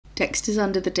Dexter's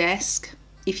under the desk.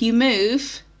 If you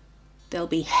move, there'll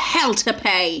be hell to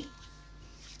pay.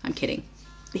 I'm kidding.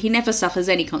 He never suffers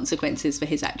any consequences for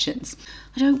his actions.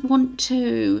 I don't want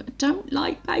to. I don't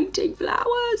like painting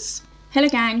flowers. Hello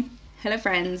gang. Hello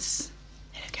friends.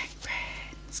 Hello gang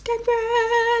friends. Gang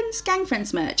friends. Gang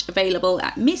friends merch available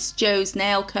at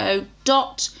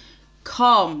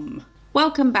missjoesnailco.com.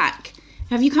 Welcome back.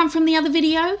 Have you come from the other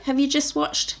video? Have you just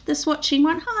watched the swatching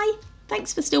one? Hi.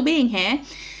 Thanks for still being here.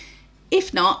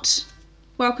 If not,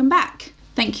 welcome back.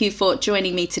 Thank you for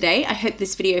joining me today. I hope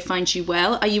this video finds you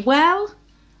well. Are you well?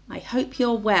 I hope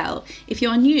you're well. If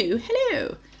you're new,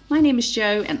 hello. My name is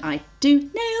Jo and I do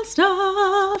nail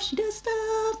stuff. She does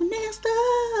stuff with nail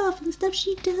stuff. And the stuff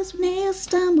she does with nails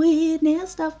done with nail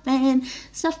stuff and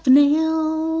stuff for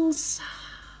nails.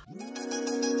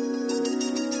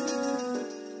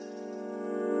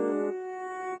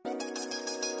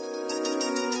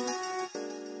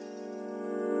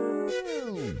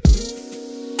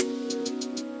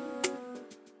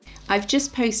 I've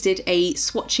just posted a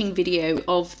swatching video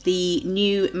of the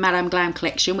new Madame Glam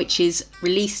collection, which is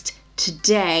released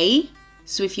today.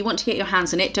 So if you want to get your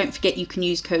hands on it, don't forget you can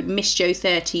use code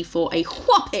MissJo30 for a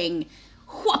whopping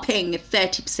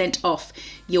 30% off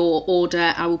your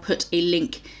order. I will put a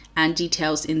link and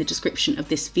details in the description of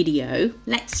this video.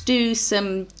 Let's do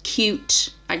some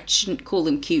cute, I shouldn't call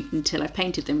them cute until I've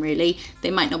painted them really.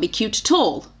 They might not be cute at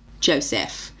all,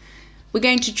 Joseph. We're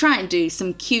going to try and do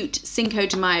some cute Cinco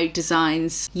de Mayo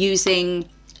designs using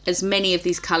as many of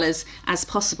these colours as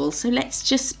possible. So let's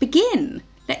just begin.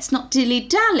 Let's not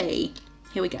dilly-dally.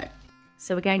 Here we go.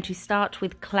 So we're going to start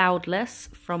with Cloudless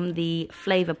from the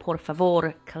Flavor Por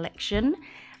Favor collection.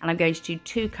 And I'm going to do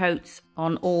 2 coats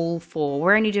on all 4.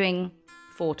 We're only doing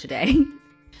 4 today.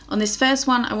 On this first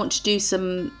one, I want to do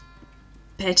some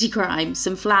petty crime,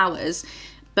 some flowers.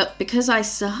 But because I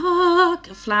suck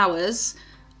at flowers,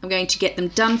 I'm going to get them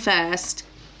done first.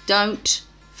 Don't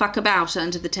fuck about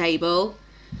under the table.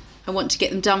 I want to get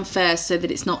them done first so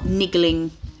that it's not niggling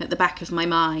at the back of my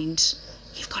mind.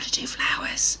 You've got to do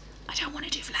flowers. I don't want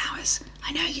to do flowers.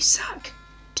 I know you suck.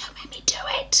 Don't make me do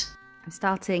it. I'm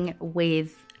starting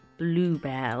with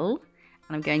Bluebell.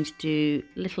 And I'm going to do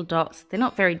little dots. They're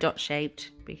not very dot shaped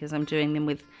because I'm doing them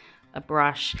with a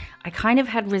brush. I kind of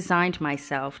had resigned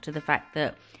myself to the fact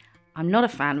that I'm not a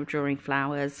fan of drawing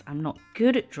flowers. I'm not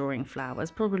good at drawing flowers,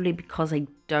 probably because I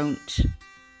don't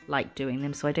like doing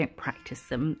them, so I don't practice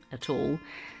them at all.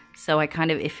 So I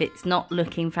kind of, if it's not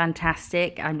looking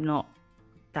fantastic, I'm not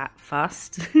that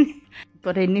fussed.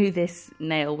 But I knew this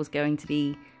nail was going to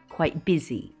be quite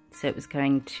busy, so it was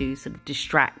going to sort of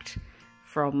distract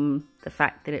from the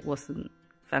fact that it wasn't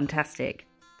fantastic.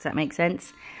 Does that make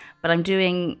sense? But I'm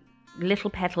doing little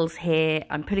petals here.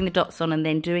 I'm putting the dots on and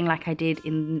then doing like I did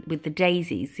with the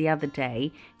daisies the other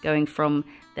day, going from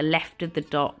the left of the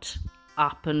dot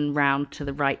up and round to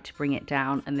the right to bring it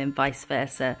down, and then vice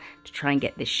versa to try and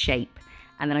get this shape.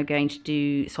 And then I'm going to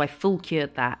do, so I full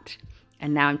cured that,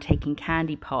 and now I'm taking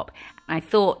Candy Pop. And I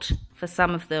thought for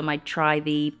some of them I'd try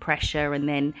the pressure and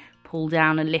then pull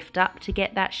down and lift up to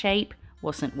get that shape.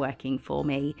 Wasn't working for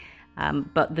me,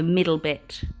 but the middle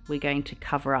bit we're going to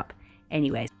cover up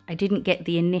anyway. I didn't get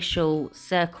the initial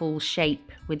circle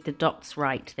shape with the dots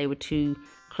right. They were too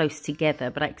close together,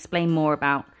 but I explain more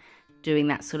about doing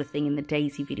that sort of thing in the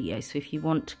daisy video. So if you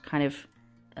want kind of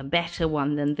a better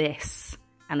one than this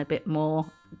and a bit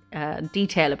more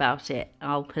detail about it,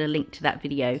 I'll put a link to that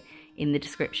video in the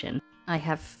description. I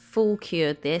have full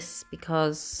cured this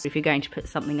because if you're going to put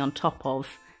something on top of,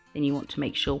 then you want to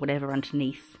make sure whatever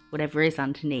is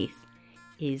underneath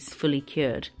is fully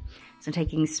cured. So I'm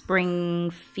taking Spring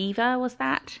Fever, was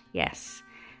that? Yes.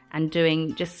 And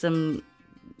doing just some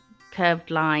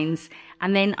curved lines.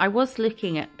 And then I was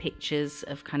looking at pictures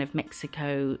of kind of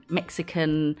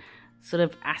Mexican sort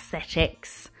of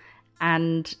aesthetics.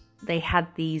 And they had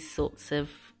these sorts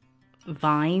of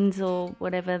vines or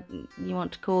whatever you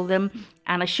want to call them.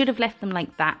 And I should have left them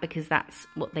like that because that's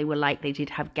what they were like. They did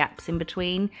have gaps in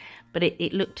between. But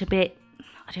it looked a bit,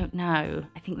 I don't know.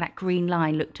 I think that green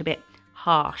line looked a bit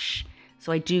harsh.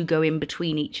 So I do go in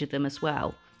between each of them as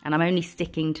well. And I'm only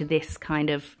sticking to this kind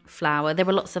of flower. There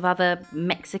were lots of other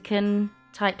Mexican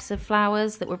types of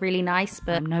flowers that were really nice,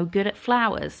 but I'm no good at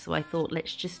flowers. So I thought,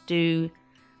 let's just do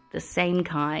the same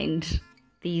kind.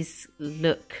 These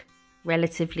look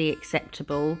relatively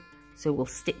acceptable, so we'll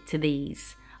stick to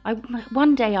these.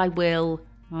 One day I will,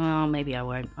 well, maybe I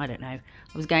won't, I don't know. I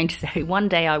was going to say one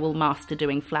day I will master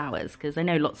doing flowers because I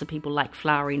know lots of people like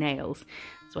flowery nails.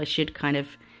 So I should kind of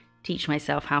teach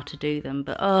myself how to do them,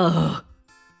 but I'm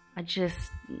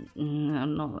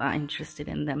not that interested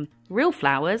in them. Real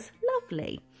flowers,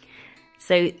 lovely.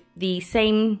 So the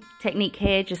same technique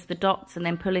here, just the dots and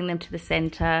then pulling them to the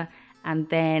center, and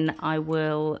then I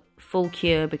will full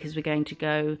cure because we're going to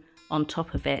go on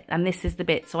top of it. And this is the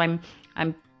bit, so I'm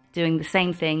doing the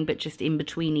same thing but just in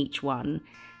between each one.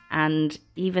 And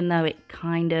even though it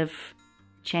kind of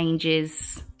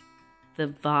changes the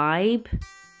vibe,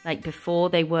 like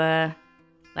before they were,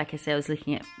 like I said, I was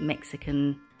looking at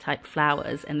Mexican type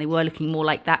flowers and they were looking more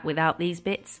like that without these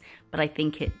bits, but I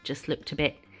think it just looked a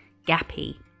bit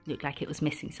gappy, looked like it was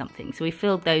missing something. So we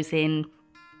filled those in,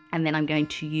 and then I'm going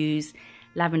to use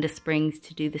Lavender Springs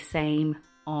to do the same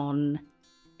on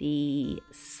the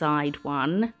side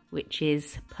one, which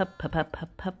is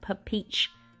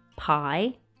Peach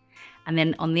Pie. And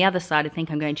then on the other side, I think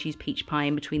I'm going to use Peach Pie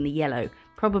in between the yellow.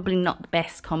 Probably not the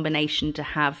best combination to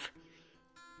have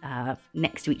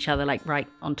next to each other, like right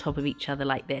on top of each other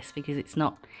like this, because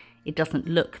it doesn't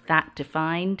look that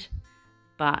defined,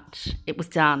 but it was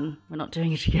done. We're not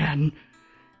doing it again.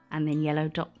 And then yellow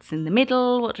dots in the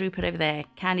middle. What do we put over there?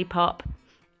 Candy Pop.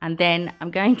 And then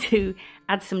I'm going to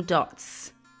add some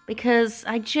dots because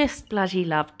I just bloody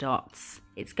love dots.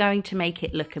 It's going to make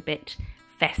it look a bit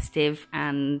festive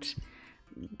and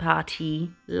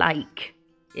party-like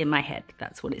in my head.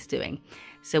 That's what it's doing.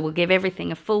 So we'll give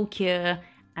everything a full cure,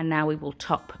 and now we will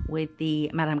top with the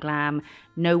Madame Glam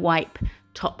No Wipe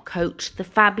Top Coat, the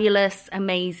fabulous,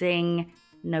 amazing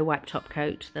No Wipe Top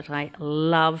Coat that I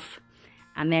love.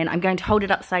 And then I'm going to hold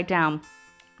it upside down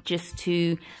just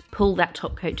to pull that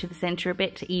top coat to the center a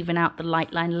bit, to even out the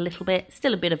light line a little bit.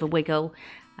 Still a bit of a wiggle,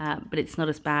 but it's not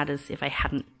as bad as if I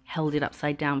hadn't held it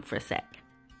upside down for a sec.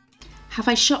 Have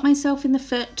I shot myself in the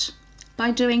foot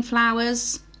by doing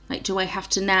flowers? Like, do I have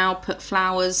to now put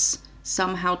flowers,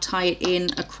 somehow tie it in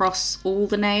across all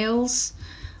the nails?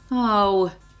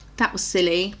 Oh, that was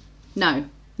silly. No,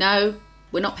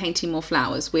 we're not painting more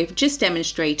flowers. We've just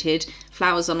demonstrated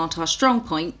flowers are not our strong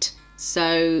point,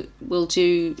 so we'll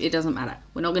do, it doesn't matter.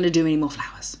 We're not going to do any more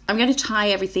flowers. I'm going to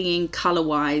tie everything in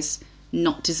color-wise,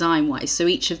 not design-wise, so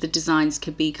each of the designs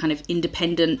could be kind of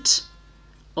independent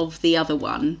of the other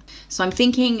one. So I'm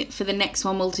thinking for the next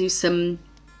one we'll do some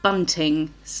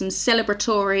bunting, some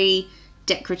celebratory,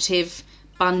 decorative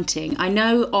bunting. I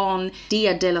know on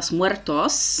Dia de los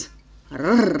Muertos,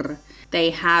 they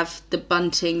have the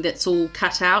bunting that's all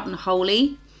cut out and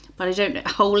holy, but I don't know,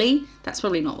 holy? That's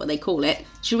probably not what they call it.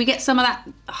 Should we get some of that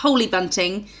holy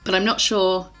bunting? But I'm not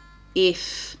sure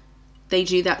if they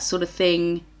do that sort of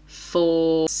thing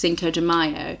for Cinco de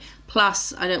Mayo.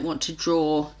 Plus, I don't want to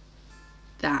draw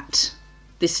that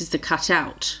this is the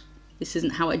cutout. This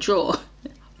isn't how I draw.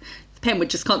 The pen would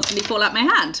just constantly fall out my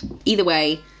hand. Either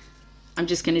way, I'm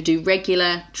just going to do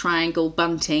regular triangle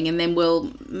bunting, and then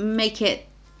we'll make it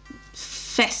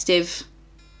festive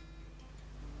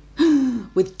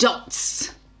with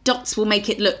dots. Dots will make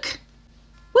it look,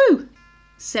 woo,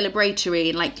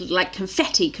 celebratory, like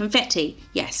confetti,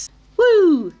 yes,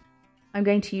 woo. I'm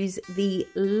going to use the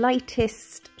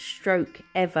lightest stroke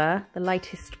ever, the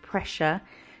lightest pressure,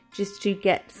 just to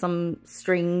get some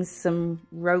strings, some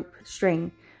rope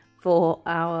string for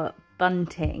our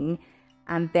bunting.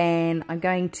 And then I'm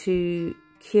going to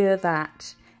cure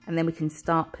that, and then we can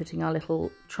start putting our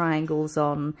little triangles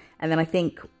on. And then I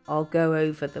think I'll go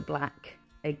over the black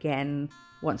again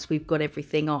once we've got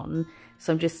everything on.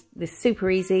 So I'm just, this is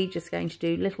super easy, just going to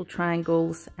do little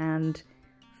triangles and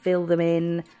fill them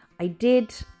in. I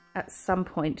did at some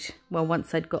point, well,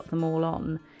 once I'd got them all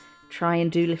on, try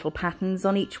and do little patterns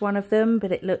on each one of them,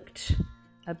 but it looked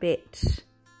a bit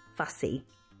fussy.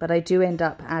 But I do end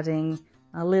up adding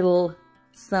a little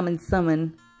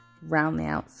summon round the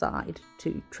outside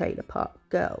to Trailer Park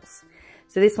Girls.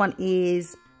 So this one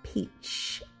is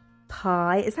Peach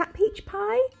Pie. Is that Peach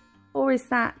Pie or is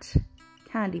that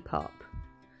Candy Pop?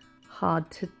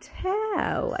 Hard to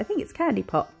tell. I think it's Candy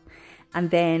Pop. And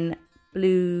then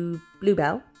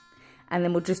Bluebell. And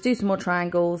then we'll just do some more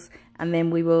triangles, and then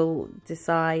we will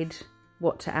decide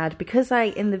what to add. Because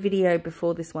in the video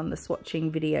before this one, the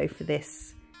swatching video for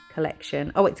this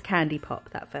collection, oh, it's Candy Pop,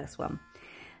 that first one.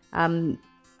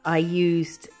 I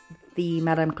used the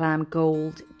Madame Glam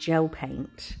Gold gel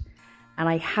paint, and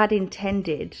I had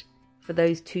intended for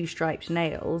those two striped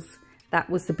nails, that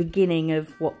was the beginning of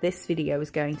what this video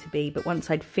was going to be. But once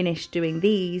I'd finished doing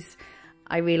these,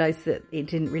 I realised that it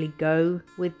didn't really go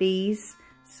with these.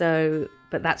 So,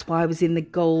 but that's why I was in the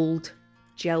gold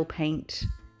gel paint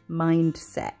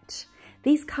mindset.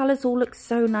 These colours all look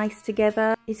so nice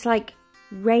together. It's like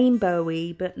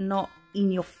rainbowy, but not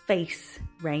in your face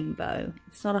rainbow.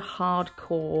 It's not a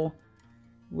hardcore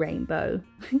rainbow.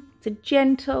 It's a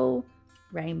gentle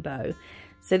rainbow.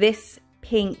 So this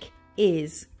pink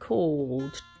is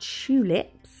called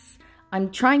Tulips.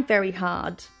 I'm trying very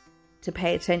hard to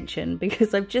pay attention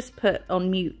because I've just put on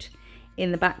mute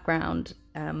in the background.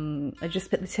 I just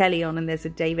put the telly on and there's a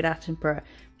David Attenborough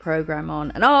program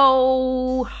on, and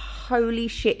oh, holy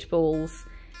shit balls,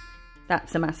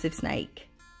 that's a massive snake.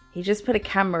 He just put a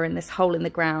camera in this hole in the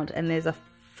ground and there's a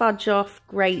fudge off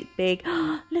great big,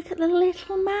 oh, look at the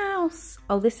little mouse.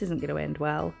 Oh, this isn't going to end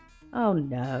well. Oh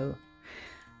no.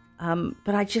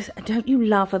 But don't you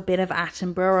love a bit of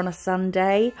Attenborough on a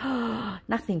Sunday?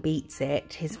 Nothing beats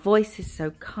it. His voice is so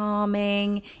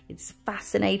calming. It's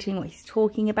fascinating what he's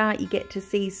talking about. You get to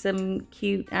see some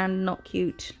cute and not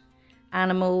cute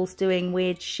animals doing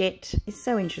weird shit. It's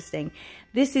so interesting.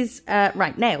 This is,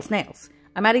 right, nails.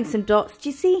 I'm adding some dots. Do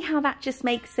you see how that just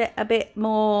makes it a bit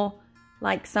more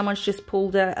like someone's just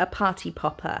pulled a party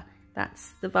popper?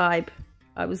 That's the vibe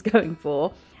I was going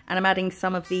for. And I'm adding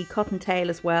some of the cottontail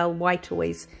as well. White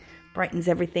always brightens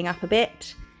everything up a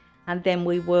bit. And then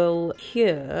we will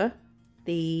cure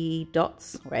the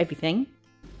dots, or everything,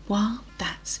 while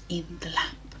that's in the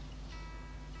lamp.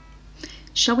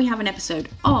 Shall we have an episode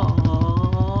of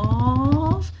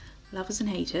Lovers and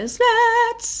Haters?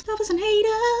 Let's! Lovers and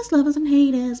Haters, Lovers and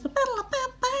Haters.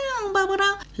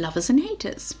 Lovers and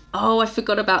Haters. Oh, I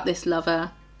forgot about this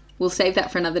lover. We'll save that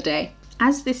for another day.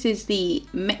 As this is the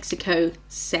Mexico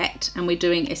set and we're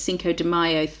doing a Cinco de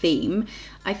Mayo theme,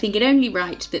 I think it only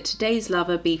right that today's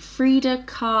lover be Frida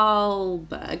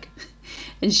Karlberg.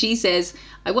 And she says,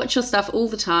 I watch your stuff all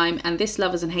the time and this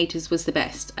Lovers and Haters was the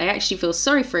best. I actually feel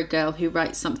sorry for a girl who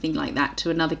writes something like that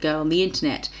to another girl on the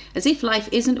internet, as if life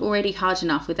isn't already hard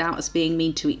enough without us being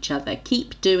mean to each other.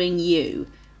 Keep doing you.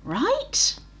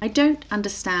 Right? I don't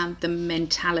understand the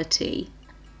mentality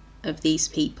of these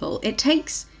people. It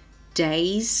takes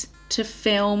days to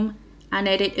film and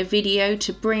edit a video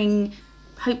to bring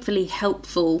hopefully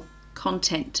helpful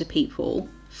content to people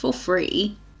for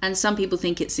free, and some people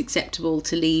think it's acceptable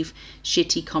to leave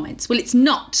shitty comments. Well, it's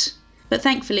not, but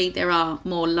thankfully there are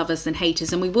more lovers than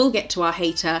haters, and we will get to our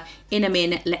hater in a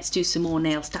minute. Let's do some more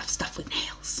nail stuff with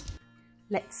nails.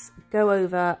 Let's go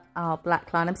over our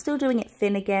black line. I'm still doing it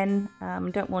thin again.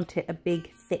 Don't want it a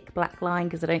big thick black line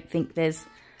because I don't think there's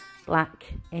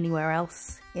black anywhere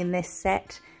else in this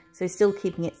set, so still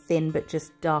keeping it thin but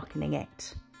just darkening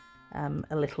it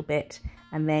a little bit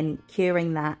and then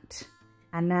curing that.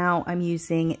 And now I'm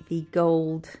using the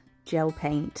gold gel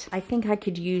paint. I think I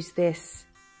could use this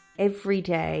every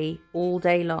day, all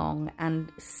day long,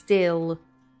 and still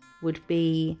would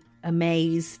be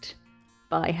amazed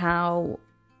by how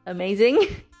amazing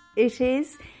it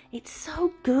is. It's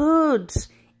so good.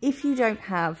 If you don't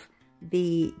have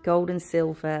the gold and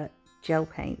silver gel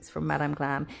paints from Madame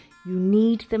Glam, you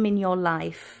need them in your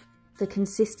life. The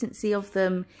consistency of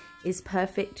them is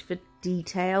perfect for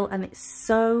detail, and it's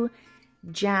so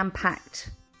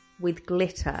jam-packed with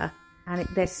glitter, and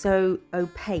they're so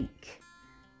opaque.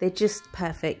 They're just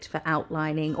perfect for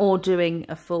outlining or doing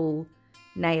a full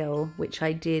nail, which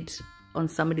I did on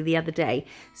somebody the other day.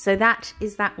 So that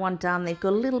is that one done. They've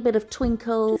got a little bit of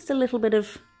twinkle, just a little bit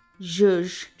of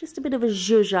zhuzh, just a bit of a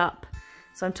zhuzh up.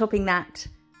 So I'm topping that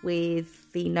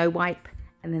with the no wipe,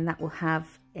 and then that will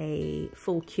have a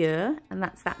full cure, and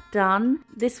that's that done.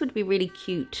 This would be really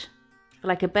cute for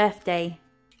like a birthday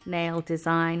nail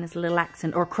design as a little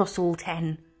accent, or across all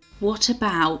 10. What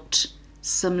about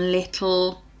some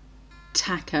little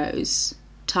tacos?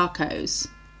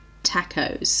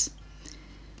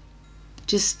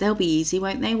 Just, they'll be easy,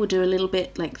 won't they? We'll do a little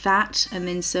bit like that, and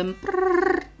then some.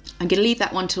 I'm going to leave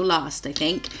that one till last, I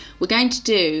think. We're going to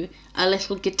do a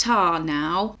little guitar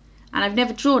now, and I've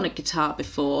never drawn a guitar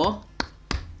before,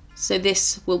 so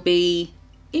this will be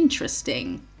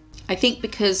interesting. I think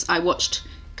because I watched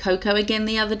Coco again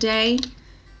the other day,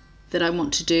 that I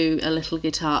want to do a little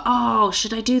guitar. Oh,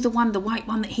 should I do the white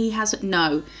one that he has?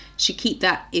 No, should keep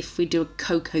that if we do a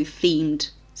Coco themed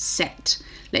set.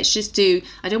 Let's just do,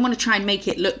 I don't want to try and make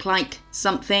it look like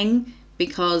something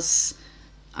because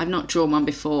I've not drawn one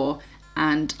before,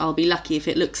 and I'll be lucky if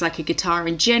it looks like a guitar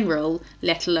in general,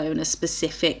 let alone a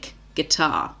specific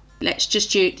guitar. Let's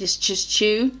chew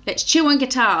on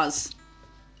guitars.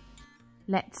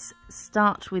 Let's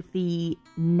start with the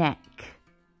neck.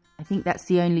 I think that's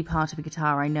the only part of a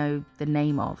guitar I know the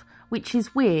name of, which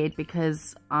is weird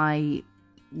because I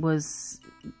was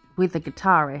with a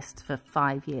guitarist for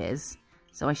 5 years,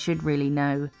 so I should really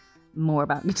know more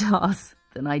about guitars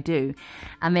than I do.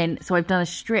 And then, so I've done a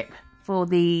strip for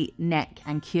the neck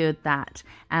and cured that.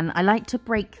 And I like to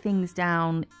break things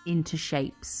down into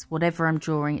shapes. Whatever I'm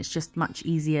drawing, it's just much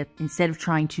easier. Instead of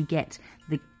trying to get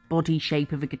the body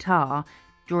shape of a guitar,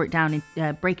 draw it down,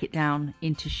 break it down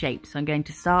into shapes. So I'm going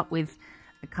to start with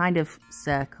a kind of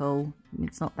circle.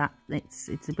 It's not that, it's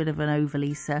a bit of an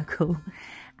ovally circle,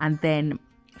 and then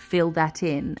fill that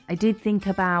in. I did think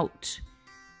about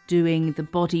doing the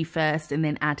body first and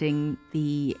then adding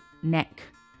the neck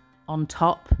on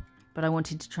top, but I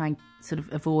wanted to try and sort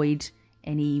of avoid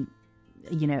any,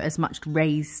 you know, as much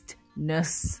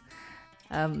raisedness,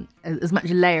 as much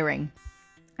layering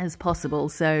as possible.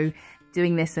 So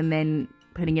doing this and then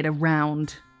putting it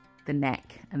around the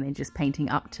neck and then just painting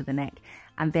up to the neck.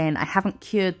 And then I haven't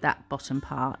cured that bottom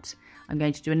part. I'm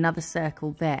going to do another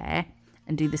circle there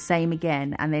and do the same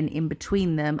again, and then in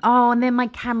between them, oh, and then my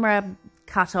camera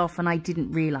cut off and I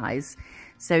didn't realise.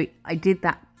 So I did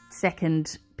that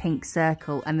second pink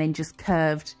circle and then just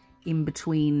curved in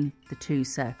between the two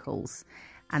circles,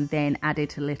 and then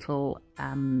added a little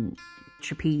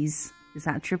trapeze. Is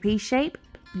that a trapeze shape?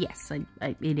 Yes,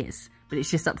 it is, but it's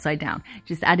just upside down.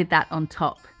 Just added that on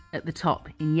top, at the top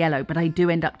in yellow, but I do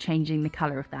end up changing the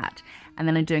colour of that. And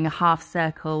then I'm doing a half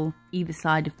circle either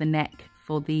side of the neck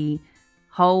for the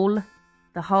hole.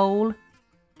 The hole,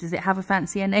 does it have a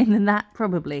fancier name than that?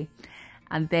 Probably.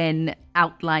 And then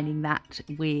outlining that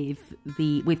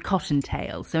with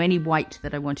cottontail. So any white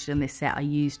that I wanted on this set, I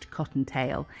used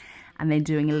cottontail. And then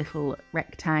doing a little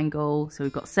rectangle. So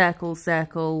we've got circle,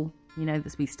 circle, you know,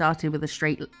 we started with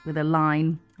a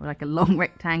line, or like a long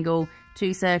rectangle,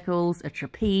 2 circles, a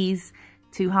trapeze,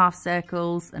 2 half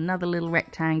circles, another little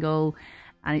rectangle,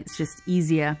 and it's just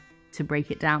easier to break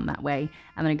it down that way.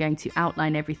 And then I'm going to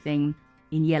outline everything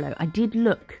in yellow. I did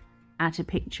look at a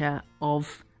picture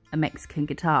of a Mexican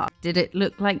guitar. Did it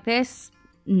look like this?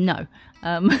 No.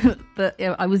 But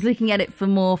I was looking at it for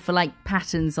like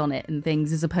patterns on it and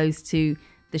things, as opposed to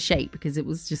the shape, because it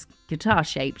was just guitar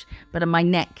shaped. But on my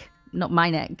neck, not my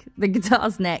neck, the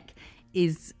guitar's neck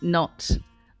is not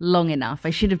long enough. I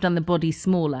should have done the body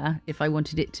smaller if I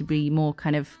wanted it to be more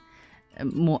kind of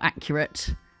more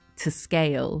accurate to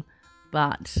scale,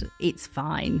 but it's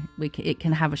fine. It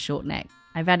can have a short neck.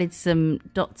 I've added some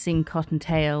dots in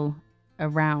cottontail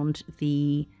around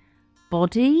the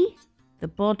body.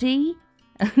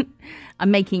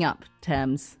 I'm making up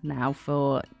terms now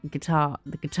for the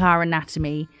guitar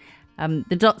anatomy.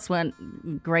 The dots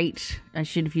weren't great. I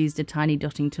should have used a tiny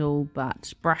dotting tool,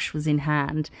 but brush was in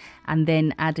hand. And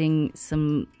then adding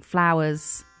some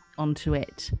flowers onto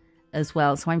it as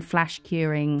well. So I'm flash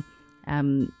curing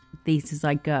these as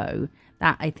I go.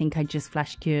 That I think I just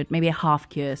flash cured, maybe a half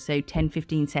cure, so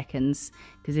 10-15 seconds,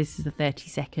 because this is the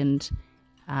 30-second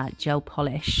gel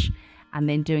polish. And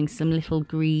then doing some little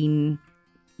green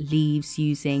leaves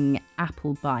using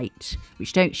apple bite,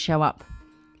 which don't show up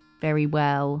very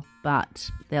well, but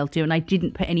they'll do. And I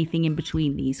didn't put anything in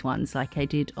between these ones like I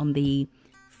did on the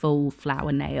full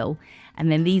flower nail.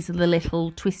 And then these are the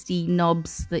little twisty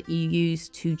knobs that you use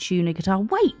to tune a guitar.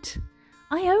 Wait,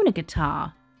 I own a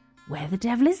guitar. Where the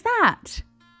devil is that?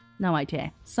 No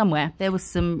idea. Somewhere. There was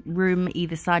some room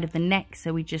either side of the neck,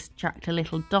 so we just chucked a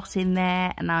little dot in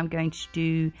there. And now I'm going to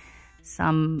do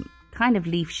some kind of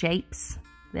leaf shapes.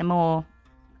 They're more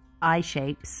eye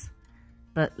shapes,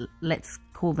 but let's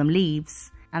call them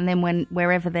leaves. And then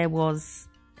wherever there was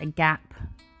a gap,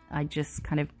 I just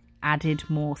kind of added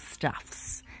more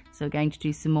stuffs. So we're going to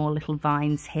do some more little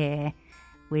vines here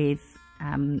with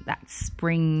that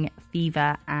Spring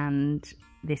Fever, and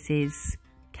this is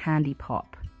Candy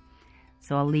Pop.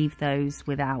 So I'll leave those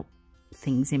without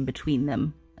things in between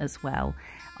them as well.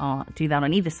 I'll do that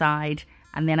on either side.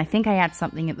 And then I think I add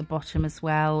something at the bottom as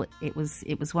well. It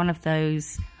was one of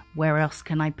those where else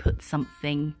can I put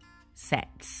something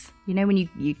sets. You know when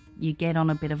you get on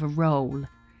a bit of a roll and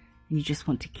you just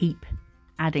want to keep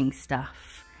adding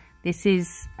stuff. This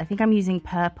is, I think I'm using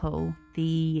purple,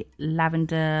 the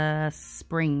Lavender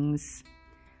Springs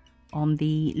on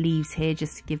the leaves here,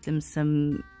 just to give them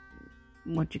some,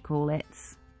 what do you call it?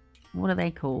 What are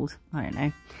they called? I don't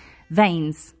know.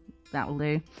 Veins, that'll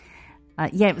do.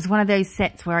 Yeah, it was one of those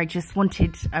sets where I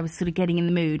was sort of getting in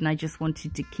the mood and I just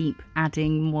wanted to keep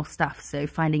adding more stuff. So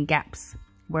finding gaps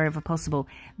wherever possible.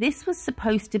 This was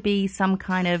supposed to be some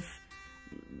kind of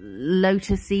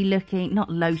lotusy looking,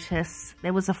 not lotus.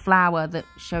 There was a flower that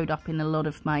showed up in a lot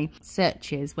of my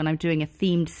searches. When I'm doing a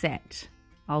themed set,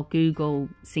 I'll Google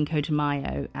Cinco de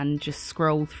Mayo and just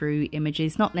scroll through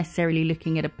images, not necessarily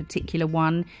looking at a particular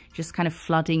one, just kind of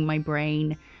flooding my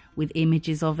brain with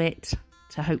images of it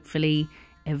to hopefully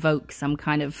evoke some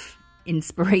kind of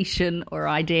inspiration or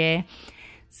idea.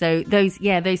 So those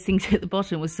things at the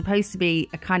bottom was supposed to be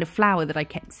a kind of flower that I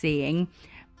kept seeing,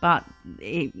 but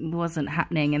it wasn't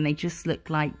happening, and they just look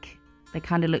like, they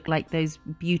kind of look like those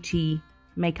beauty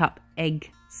makeup egg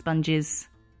sponges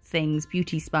things,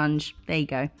 beauty sponge, there you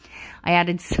go. I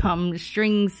added some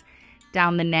strings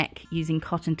down the neck using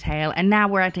cottontail, and now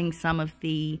we're adding some of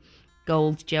the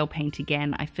gold gel paint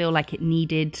again. I feel like it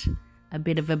needed a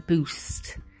bit of a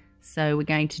boost, so we're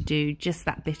going to do just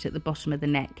that bit at the bottom of the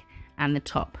neck and the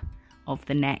top of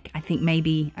the neck. I think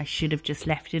maybe I should have just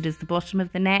left it as the bottom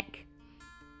of the neck,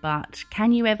 but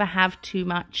can you ever have too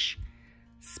much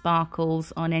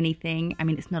sparkles on anything? I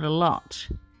mean, it's not a lot,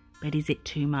 but is it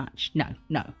too much? No,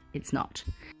 it's not.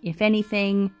 If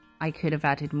anything, I could have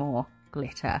added more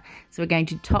glitter. So we're going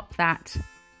to top that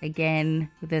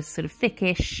again with a sort of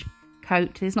thickish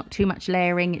coat. There's not too much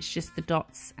layering, it's just the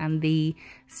dots and the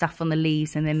stuff on the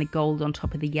leaves and then the gold on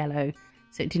top of the yellow.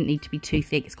 So it didn't need to be too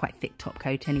thick. It's quite a thick top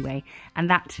coat anyway. And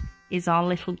that is our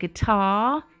little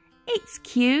guitar. It's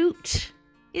cute,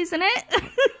 isn't it?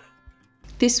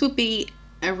 This would be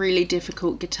a really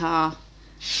difficult guitar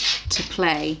to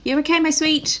play. You okay, my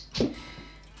sweet?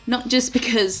 Not just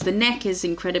because the neck is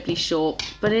incredibly short,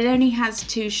 but it only has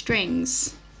 2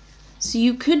 strings. So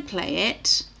you could play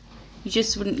it, you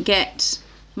just wouldn't get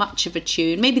much of a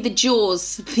tune. Maybe the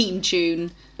Jaws theme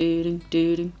tune.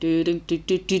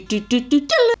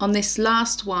 On this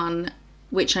last one,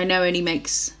 which I know only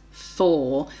makes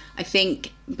 4, I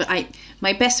think, but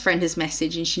my best friend has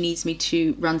messaged and she needs me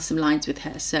to run some lines with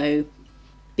her, so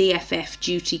BFF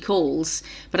duty calls.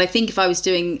 But I think if I was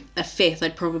doing a 5th,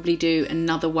 I'd probably do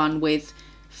another one with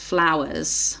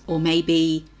flowers, or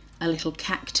maybe a little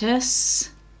cactus.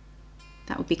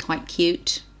 That would be quite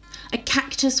cute. A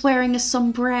cactus wearing a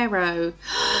sombrero.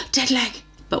 Dead leg.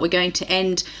 But we're going to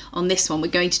end on this one. We're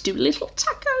going to do little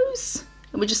tacos.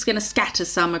 And we're just going to scatter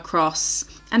some across.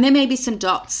 And there may be some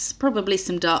dots, probably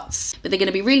some dots, but they're going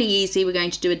to be really easy. We're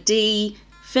going to do a D,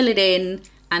 fill it in,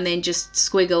 and then just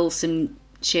squiggle some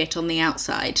shit on the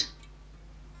outside.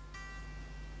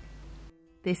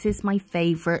 This is my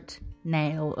favourite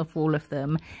nail of all of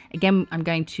them. Again, I'm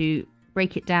going to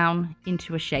break it down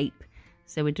into a shape.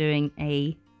 So we're doing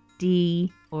a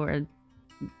D, or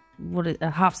a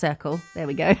half circle. There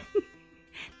we go.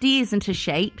 D isn't a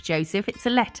shape, Joseph, it's a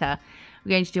letter.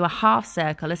 We're going to do a half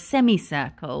circle, a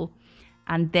semicircle,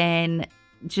 and then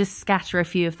just scatter a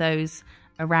few of those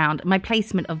around. My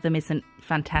placement of them isn't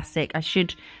fantastic. I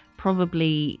should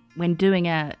probably, when doing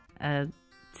a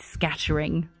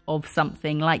scattering of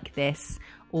something like this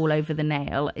all over the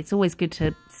nail, it's always good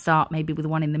to start maybe with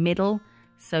one in the middle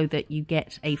so that you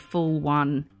get a full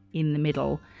one in the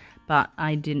middle, but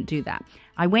I didn't do that.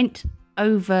 I went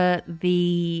over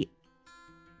the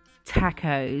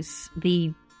tacos,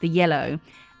 the yellow,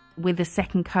 with a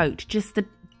second coat, just a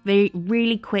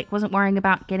really quick, wasn't worrying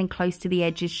about getting close to the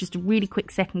edges, just a really quick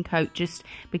second coat, just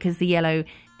because the yellow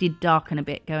did darken a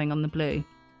bit going on the blue,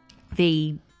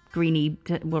 the greeny,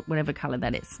 whatever colour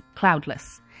that is,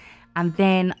 cloudless. And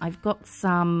then I've got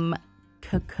some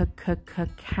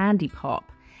candy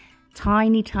pop,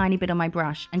 tiny bit on my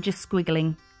brush, and just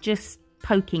squiggling, just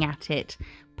poking at it.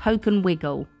 Poke and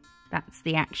wiggle, that's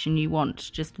the action you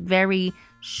want. Just very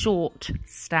short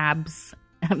stabs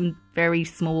and very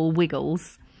small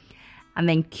wiggles, and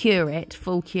then cure it,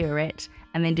 full cure it,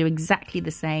 and then do exactly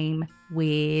the same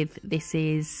with, this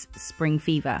is Spring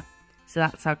Fever. So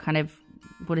that's our kind of,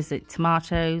 what is it,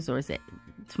 tomatoes, or is it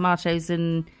tomatoes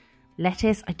and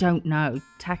lettuce? I don't know.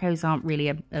 Tacos aren't really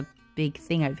a big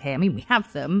thing over here. I mean, we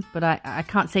have them, but I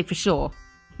can't say for sure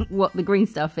what the green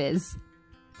stuff is.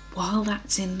 While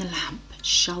that's in the lamp,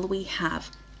 shall we have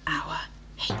our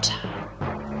hater?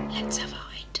 Let's have our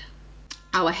hater.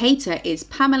 Our hater is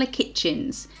Pamela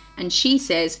Kitchens, and she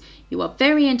says, "You are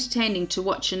very entertaining to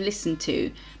watch and listen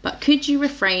to, but could you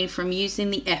refrain from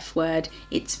using the F word?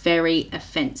 It's very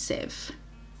offensive."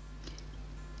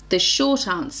 The short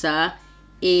answer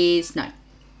is no.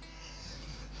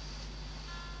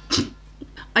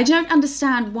 I don't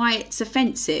understand why it's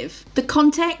offensive. The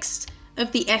context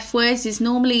of the F words is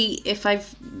normally if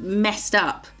I've messed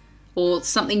up or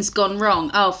something's gone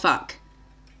wrong. Oh, fuck,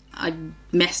 I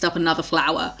messed up another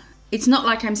flower. It's not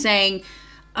like I'm saying,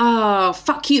 oh,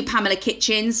 fuck you, Pamela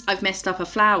Kitchens, I've messed up a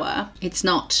flower. It's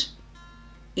not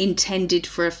intended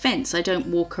for offence. I don't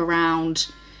walk around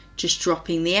just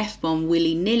dropping the F-bomb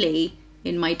willy-nilly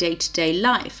in my day-to-day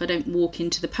life. I don't walk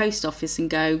into the post office and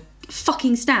go,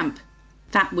 fucking stamp.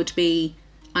 That would be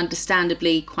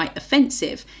understandably quite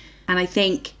offensive. And I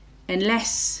think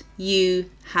unless you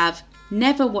have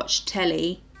never watched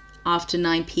telly after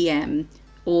 9 p.m.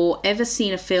 or ever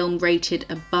seen a film rated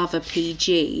above a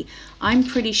PG, I'm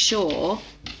pretty sure,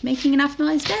 making enough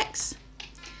noise, Dex?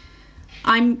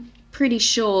 I'm pretty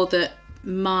sure that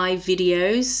my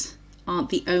videos aren't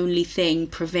the only thing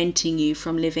preventing you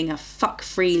from living a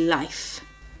fuck-free life.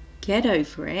 Get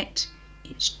over it.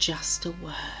 It's just a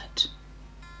word.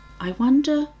 I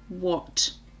wonder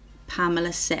what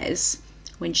Pamela says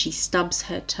when she stubs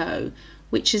her toe,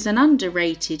 which is an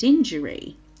underrated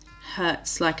injury.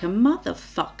 Hurts like a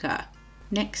motherfucker.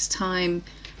 Next time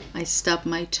I stub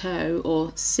my toe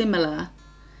or similar,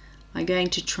 I'm going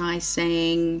to try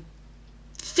saying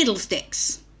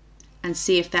fiddlesticks and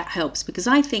see if that helps, because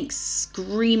I think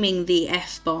screaming the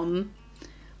F-bomb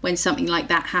when something like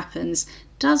that happens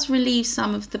does relieve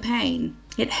some of the pain.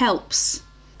 It helps,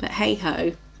 but hey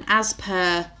ho. As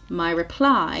per my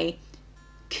reply,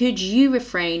 could you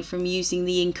refrain from using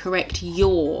the incorrect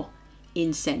your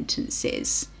in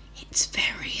sentences? It's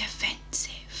very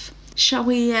offensive. Shall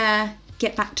we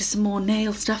get back to some more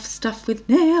nail stuff with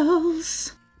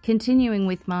nails? Continuing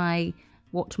with my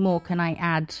what more can I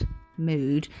add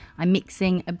mood, I'm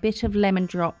mixing a bit of lemon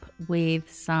drop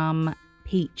with some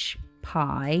peach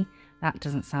pie. That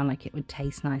doesn't sound like it would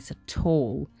taste nice at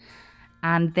all.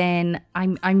 And then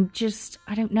I'm just,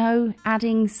 I don't know,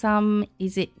 adding some,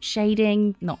 is it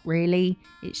shading? Not really.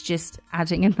 It's just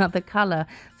adding another colour.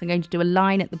 So I'm going to do a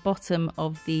line at the bottom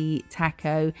of the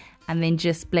taco and then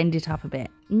just blend it up a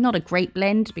bit. Not a great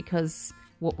blend because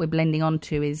what we're blending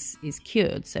onto is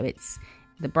cured. So it's,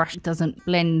 the brush doesn't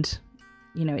blend,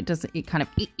 you know, it doesn't, it kind of,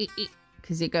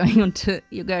 because you're going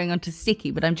onto sticky,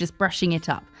 but I'm just brushing it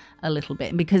up a little bit.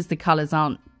 And because the colours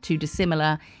aren't too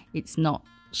dissimilar, it's not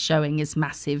showing as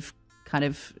massive kind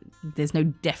of, there's no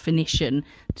definition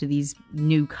to these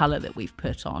new colour that we've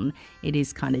put on. It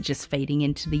is kind of just fading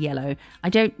into the yellow. I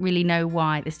don't really know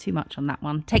why. There's too much on that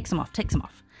one. Take some off.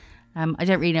 I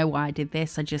don't really know why I did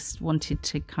this. I just wanted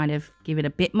to kind of give it a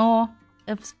bit more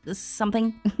of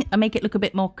something and make it look a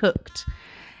bit more cooked.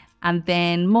 And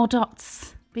then more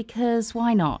dots, because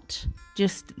why not?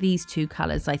 Just these two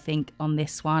colours, I think, on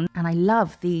this one. And I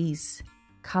love these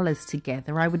colours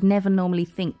together. I would never normally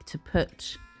think to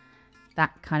put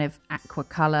that kind of aqua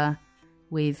colour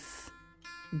with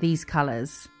these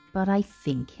colours, but I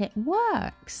think it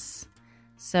works.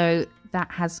 So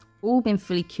that has all been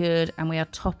fully cured and we are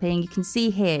topping. You can see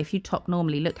here, if you top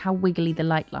normally, look how wiggly the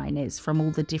light line is from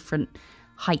all the different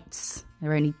heights.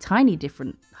 There are only tiny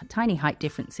height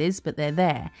differences, but they're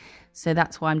there. So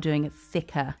that's why I'm doing a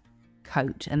thicker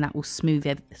coat, and that will smooth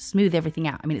everything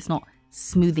out. I mean, it's not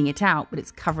smoothing it out, but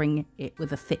it's covering it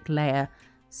with a thick layer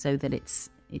so that it's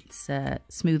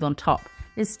smooth on top.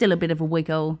 There's still a bit of a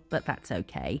wiggle, but that's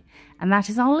okay. And that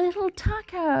is our little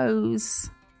tacos.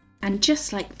 And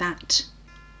just like that,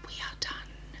 we are done.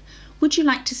 Would you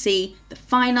like to see the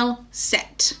final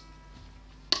set?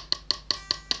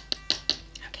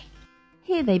 Okay.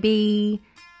 Here they be.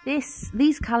 This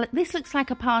looks like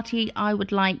a party I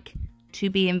would like to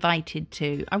be invited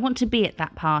to. I want to be at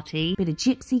that party. Bit of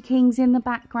Gypsy Kings in the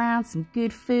background, some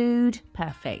good food.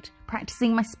 Perfect.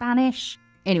 Practicing my Spanish.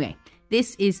 Anyway,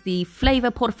 this is the Flavor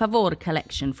Por Favor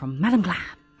collection from Madame Glam.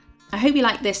 I hope you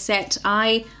like this set.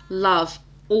 I love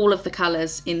all of the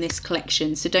colours in this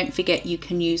collection, so don't forget you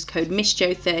can use code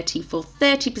MissJo30 for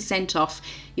 30% off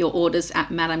your orders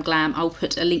at Madame Glam. I'll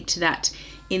put a link to that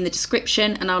in the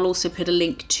description, and I'll also put a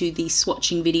link to the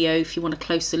swatching video if you want a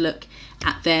closer look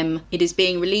at them. It is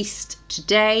being released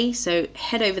today, so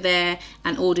head over there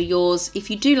and order yours. If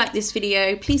you do like this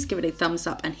video, please give it a thumbs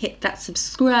up and hit that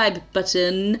subscribe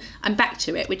button. I'm back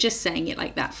to it. We're just saying it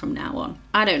like that from now on.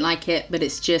 I don't like it, but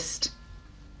it's just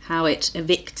how it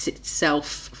evicts itself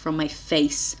from my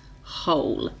face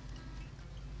hole.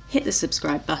 Hit the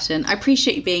subscribe button. I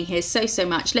appreciate you being here so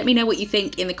much. Let me know what you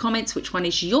think in the comments. Which one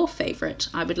is your favourite?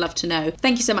 I would love to know.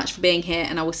 Thank you so much for being here,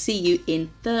 and I will see you in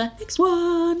the next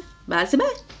one. Bye.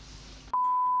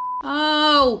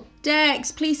 Oh,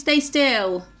 Dex, please stay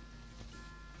still.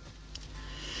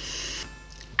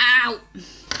 Ow.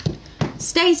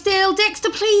 Stay still, Dexter,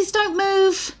 please don't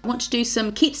move. I want to do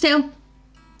some keep still.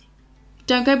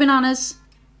 Don't go bananas.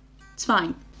 It's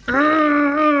fine.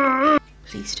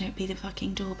 Please don't be the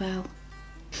fucking doorbell.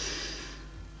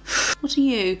 What are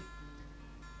you?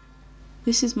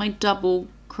 This is my double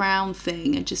crown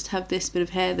thing. I just have this bit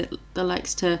of hair that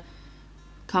likes to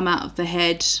come out of the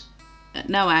head at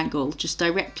no angle, just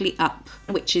directly up,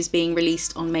 which is being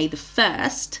released on May the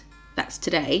 1st. That's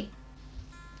today.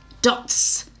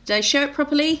 Dots. Did I show it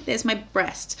properly? There's my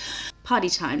breast. Party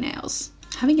time nails.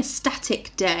 Having a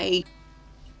static day.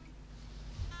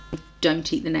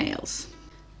 Don't eat the nails.